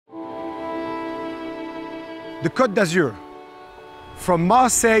The Côte d'Azur, from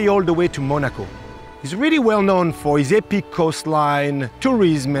Marseille all the way to Monaco, is really well known for its epic coastline,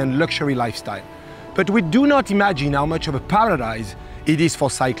 tourism and luxury lifestyle. But we do not imagine how much of a paradise it is for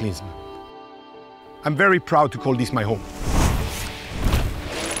cyclism. I'm very proud to call this my home.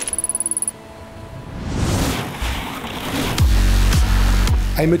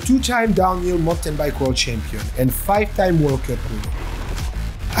 I'm a two-time downhill mountain bike world champion and five-time World Cup winner.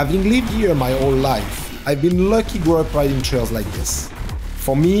 Having lived here my whole life, I've been lucky growing up riding trails like this.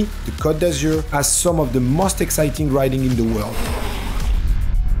 For me, the Côte d'Azur has some of the most exciting riding in the world.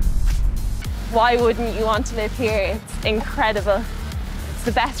 Why wouldn't you want to live here? It's incredible. It's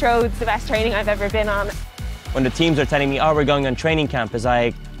the best roads, the best training I've ever been on. When the teams are telling me, oh, we're going on training camp, it's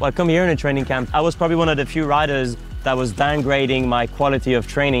like, well, come here in a training camp. I was probably one of the few riders that was downgrading my quality of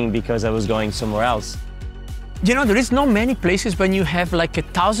training because I was going somewhere else. You know, there is not many places when you have like a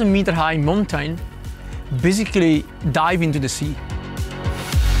 1,000-meter high mountain basically dive into the sea.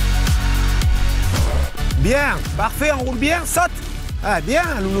 Bien, parfait, on roule bien, saute. Ah, bien,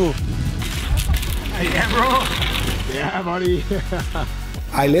 Loulou. Yeah, bro. Yeah, buddy.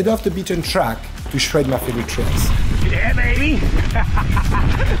 I led off the beaten track to shred my favorite trails. Yeah, baby.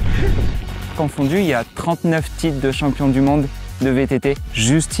 Confondu, il y a 39 titres de champion du monde de VTT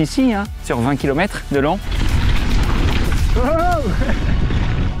juste ici, hein, sur 20 km de long.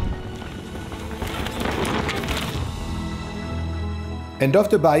 And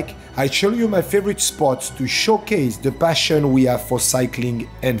off the bike, I show you my favorite spots to showcase the passion we have for cycling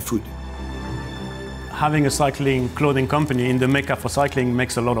and food. Having a cycling clothing company in the Mecca for cycling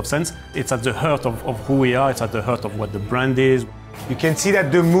makes a lot of sense. It's at the heart of who we are, it's at the heart of what the brand is. You can see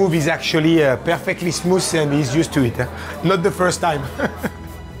that the move is actually perfectly smooth and he's used to it. Not the first time.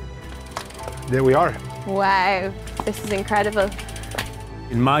 There we are. Wow, this is incredible.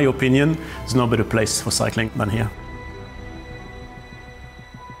 In my opinion, there's no better place for cycling than here.